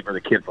wide receiver, the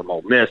kid from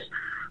Ole Miss,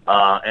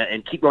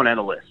 and keep going down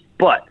the list.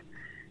 But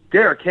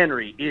Derrick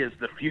Henry is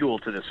the fuel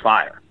to this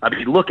fire.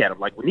 Look at him.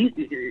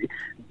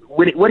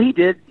 What he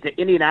did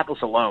to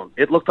Indianapolis alone,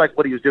 it looked like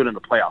what he was doing in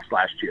the playoffs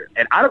last year.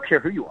 And I don't care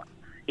who you are.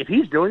 If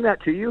he's doing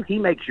that to you, he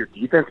makes your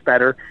defense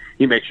better.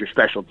 He makes your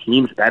special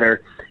teams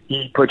better.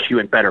 He puts you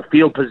in better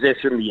field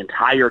position the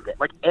entire game.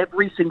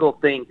 Every single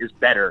thing is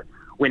better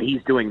when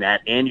he's doing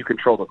that, and you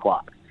control the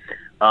clock.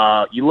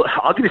 I'll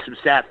give you some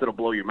stats that'll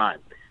blow your mind.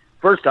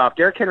 First off,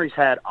 Derrick Henry's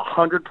had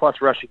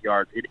 100-plus rushing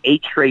yards in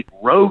 8 straight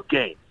road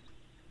games.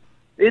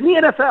 In the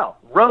NFL,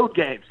 road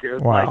games,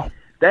 dude. Wow.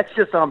 That's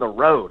just on the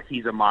road.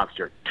 He's a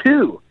monster.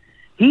 2,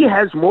 he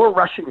has more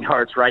rushing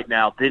yards right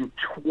now than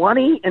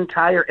 20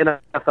 entire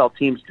NFL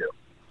teams do.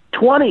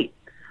 20.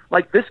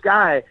 This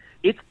guy,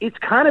 it's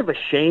kind of a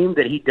shame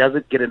that he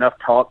doesn't get enough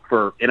talk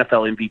for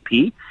NFL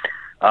MVP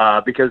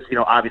because,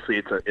 obviously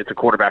it's a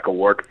quarterback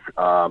award,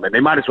 and they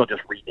might as well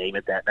just rename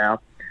it that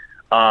now.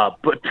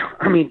 But,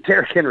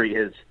 Derrick Henry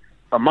is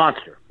a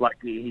monster.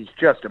 He's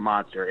just a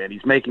monster, and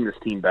he's making this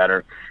team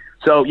better.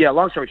 So,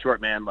 long story short,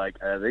 man,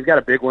 they've got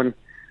a big one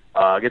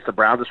against the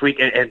Browns this week.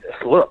 And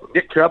look,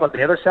 Nick Chubb on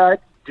the other side,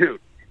 dude,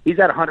 he's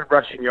had 100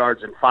 rushing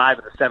yards in 5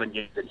 of the 7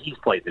 games that he's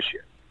played this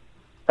year.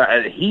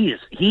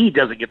 He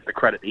doesn't get the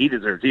credit he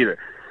deserves either.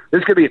 This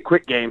is going to be a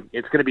quick game.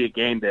 It's going to be a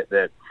game that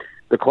the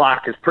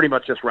clock is pretty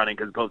much just running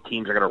because both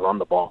teams are going to run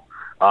the ball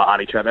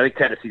on each other. I think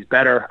Tennessee's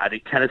better. I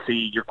think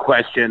Tennessee, your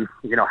question,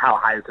 how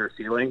high is their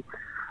ceiling?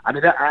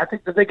 I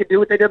think that they could do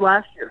what they did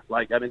last year.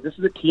 This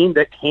is a team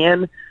that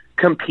can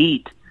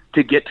compete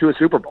to get to a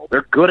Super Bowl.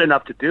 They're good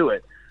enough to do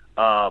it,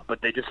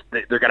 but they're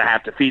going to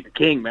have to feed the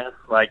king, man.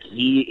 Like,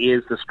 he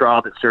is the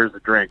straw that stirs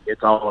the drink.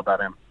 It's all about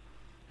him.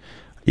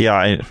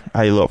 Yeah,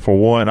 hey, look, for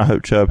one, I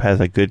hope Chubb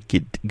has a good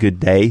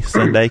day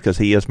Sunday, because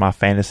he is my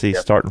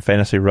starting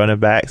fantasy running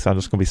back, so I'm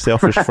just going to be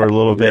selfish for a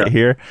little bit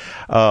here,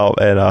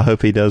 and I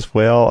hope he does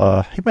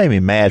well. He made me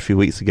mad a few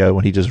weeks ago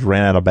when he just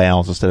ran out of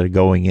bounds instead of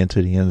going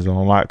into the end zone.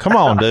 I'm like, come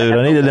on, dude,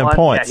 I needed them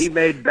points. Yeah, he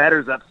made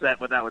bettors upset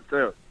with that one,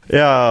 too.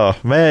 Yeah,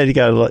 man, you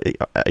got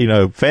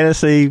to,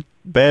 fantasy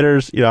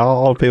bettors,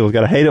 all the people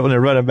got to hate it when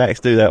their running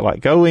backs do that.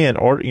 Like, go in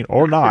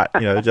or not.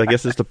 I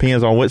guess it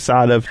depends on which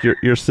side of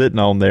you're sitting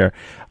on there.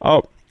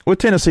 With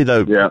Tennessee,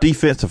 though,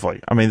 defensively,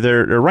 I mean,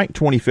 they're ranked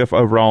 25th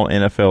overall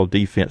in NFL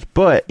defense.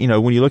 But,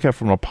 when you look at it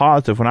from a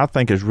positive, what I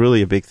think is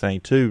really a big thing,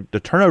 too, the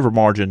turnover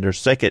margin, they're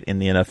second in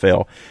the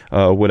NFL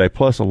with a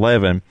plus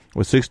 11,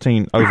 with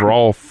 16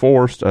 overall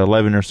forced,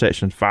 11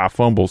 interceptions, 5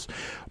 fumbles.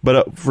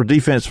 But for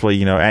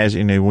defensively, as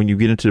when you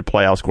get into the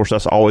playoffs, of course,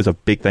 that's always a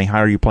big thing. How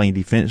are you playing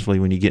defensively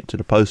when you get into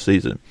the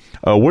postseason?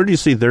 Where do you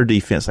see their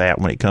defense at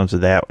when it comes to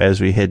that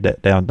as we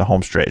head down the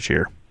home stretch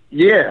here?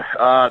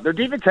 Yeah, their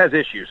defense has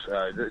issues.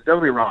 Don't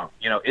get me wrong.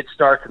 It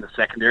starts in the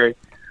secondary.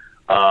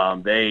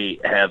 They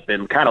have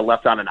been kind of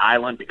left on an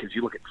island because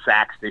you look at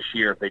sacks this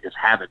year, they just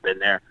haven't been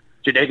there.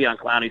 Jadeveon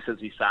Clowney says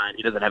he signed.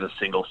 He doesn't have a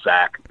single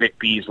sack. Vic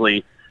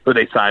Beasley, who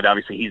they signed,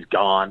 obviously he's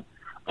gone.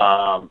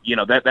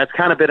 That's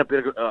kind of been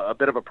a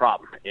bit of a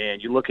problem.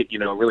 And you look at,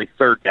 really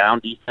third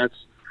down defense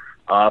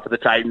for the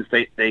Titans.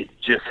 They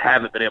just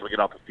haven't been able to get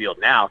off the field.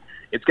 Now,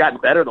 it's gotten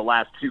better the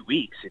last 2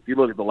 weeks. If you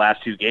look at the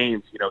last 2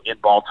 games, in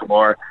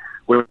Baltimore,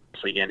 we're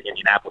obviously in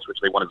Indianapolis, which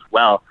they won as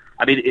well.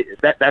 I mean,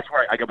 that's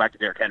where I go back to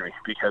Derrick Henry,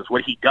 because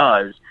what he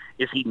does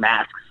is he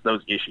masks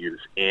those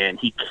issues, and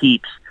he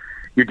keeps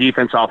your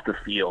defense off the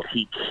field.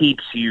 He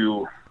keeps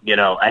you,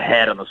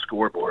 ahead on the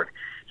scoreboard.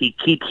 He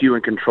keeps you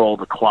in control of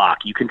the clock.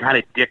 You can kind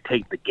of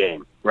dictate the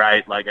game,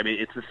 right? Like, I mean,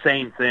 it's the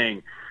same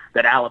thing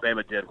that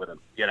Alabama did with him.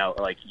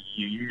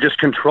 You just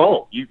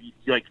control.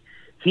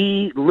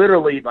 He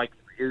literally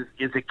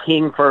is a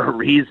king for a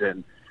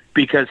reason,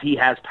 because he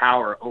has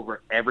power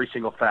over every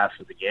single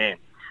facet of the game.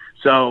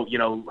 So,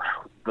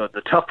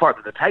 the tough part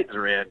that the Titans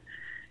are in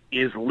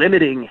is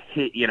limiting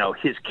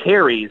his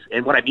carries.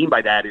 And what I mean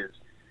by that is,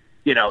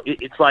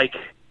 it's like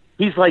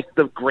he's like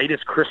the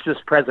greatest Christmas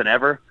present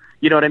ever.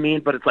 You know what I mean?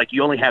 But it's like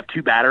you only have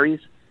 2 batteries,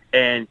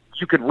 and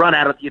you could run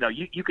out of,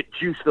 you could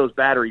juice those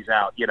batteries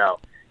out,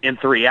 in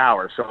 3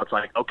 hours. So it's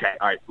like, okay,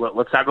 all right,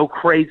 let's not go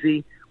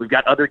crazy. We've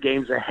got other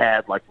games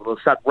ahead. Like,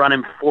 let's not run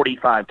him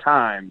 45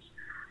 times.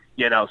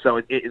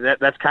 So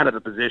that's kind of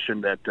the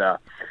position that,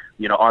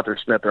 Arthur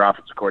Smith, their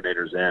offensive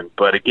coordinator, is in.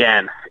 But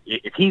again,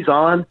 if he's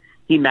on,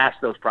 he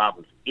masks those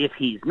problems. If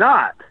he's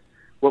not,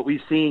 what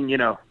we've seen,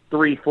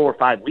 3, 4,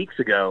 5 weeks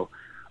ago,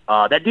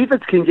 that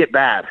defense can get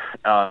bad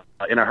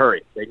in a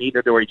hurry. They need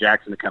their Dory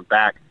Jackson to come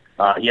back.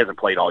 He hasn't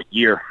played all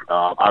year.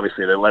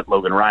 Obviously, they let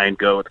Logan Ryan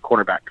go at the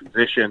cornerback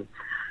position.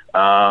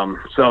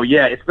 So,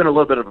 yeah, it's been a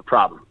little bit of a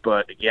problem.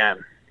 But,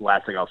 again, the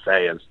last thing I'll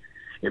say is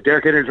if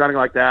Derrick Henry's running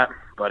like that,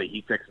 buddy,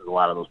 he fixes a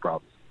lot of those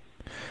problems.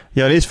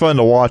 Yeah, it is fun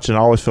to watch, and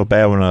I always feel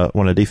bad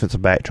when a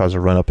defensive back tries to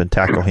run up and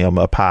tackle him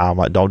up high. I'm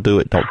like, don't do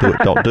it, don't do it,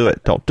 don't do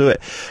it, don't do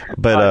it.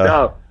 But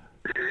no.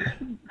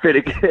 They're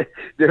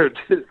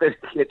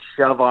get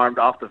shove-armed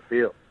off the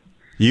field.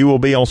 You will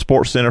be on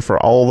SportsCenter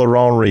for all the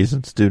wrong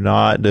reasons. Do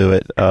not do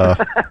it.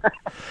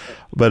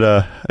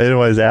 But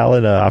anyways,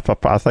 Allan, I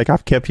think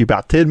I've kept you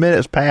about 10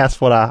 minutes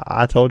past what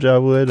I told you I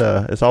would.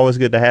 It's always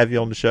good to have you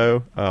on the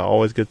show.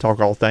 Always good to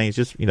talk all things,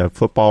 just,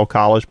 football,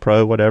 college,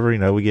 pro, whatever.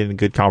 We get in a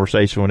good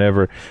conversation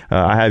whenever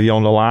I have you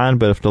on the line.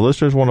 But if the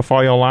listeners want to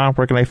follow you online,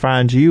 where can they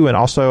find you? And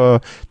also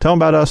tell them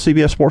about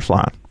CBS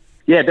SportsLine.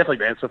 Yeah, definitely,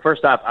 man. So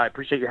first off, I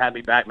appreciate you having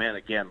me back, man.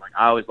 Again,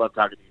 I always love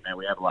talking to you, man.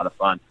 We have a lot of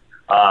fun.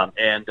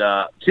 And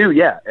two,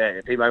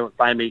 if anybody wants to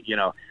find me, you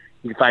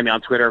can find me on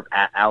Twitter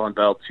at Allan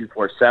Bell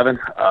 247.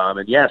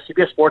 And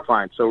CBS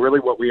SportsLine. So really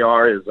what we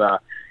are is,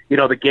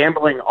 the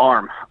gambling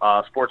arm,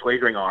 sports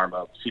wagering arm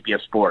of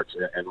CBS Sports.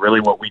 And really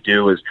what we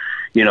do is,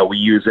 we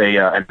use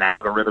an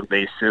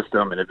algorithm-based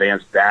system and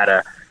advanced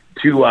data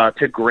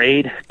to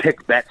grade,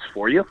 pick bets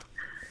for you.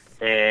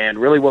 And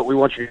really what we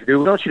want you to do,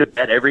 we want you to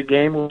bet every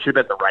game. We want you to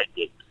bet the right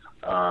games.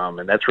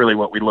 And that's really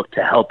what we look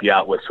to help you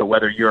out with. So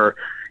whether you're,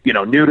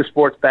 new to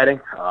sports betting,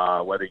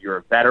 whether you're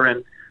a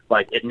veteran,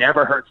 it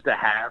never hurts to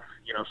have,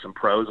 some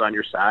pros on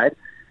your side.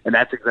 And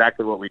that's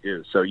exactly what we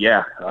do. So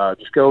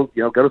just go to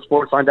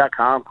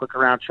sportsline.com, click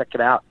around, check it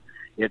out.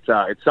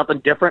 It's something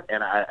different,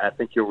 and I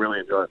think you'll really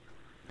enjoy it.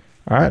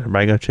 All right,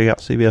 everybody go check out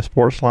CBS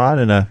SportsLine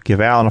and give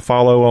Allan a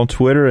follow on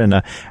Twitter.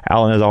 And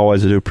Allan, as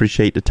always, I do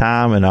appreciate the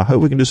time, and I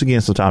hope we can do this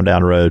again sometime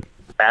down the road.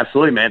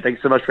 Absolutely, man.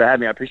 Thanks so much for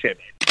having me. I appreciate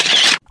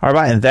it. All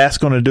right, and that's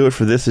going to do it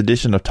for this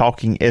edition of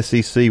Talking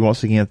SEC.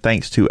 Once again,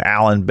 thanks to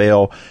Allan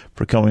Bell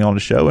for coming on the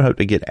show, and hope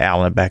to get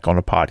Allan back on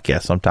the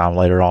podcast sometime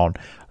later on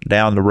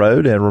down the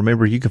road. And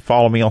remember, you can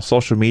follow me on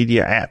social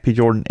media at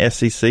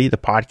PJordanSEC, the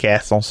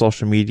podcast on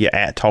social media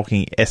at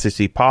Talking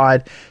SEC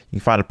Pod. You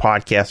can find the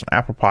podcast on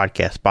Apple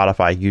Podcasts,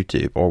 Spotify,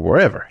 YouTube, or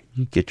wherever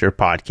you get your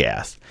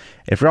podcasts.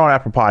 If you're on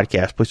Apple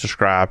Podcasts, please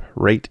subscribe,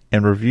 rate,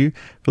 and review.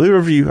 If you leave a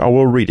review, I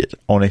will read it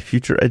on a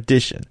future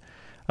edition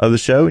of the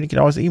show, and you can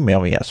always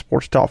email me at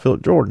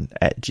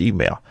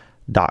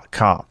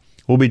sportstalkphillipjordan@gmail.com.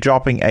 We'll be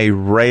dropping a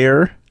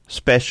rare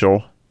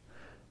special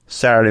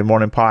Saturday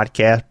morning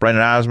podcast.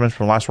 Brandon Eisman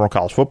from Last Word on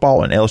College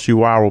Football and LSU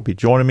Wire will be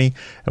joining me,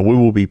 and we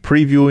will be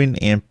previewing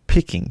and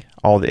picking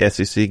all the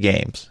SEC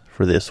games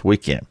for this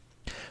weekend.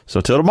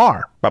 So till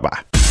tomorrow, bye-bye.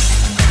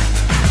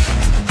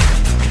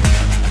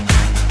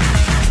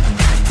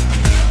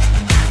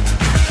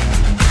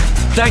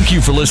 Thank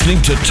you for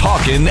listening to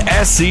Talkin'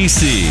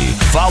 SEC.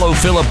 Follow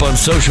Phillip on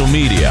social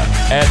media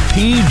at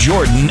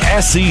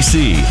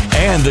PJordanSEC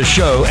and the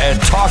show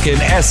at Talkin'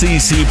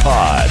 SEC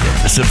Pod.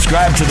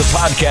 Subscribe to the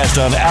podcast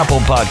on Apple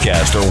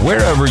Podcast or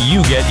wherever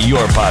you get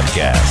your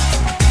podcasts.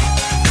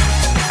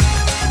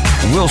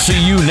 We'll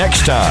see you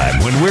next time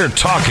when we're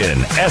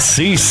talking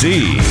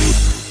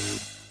SEC.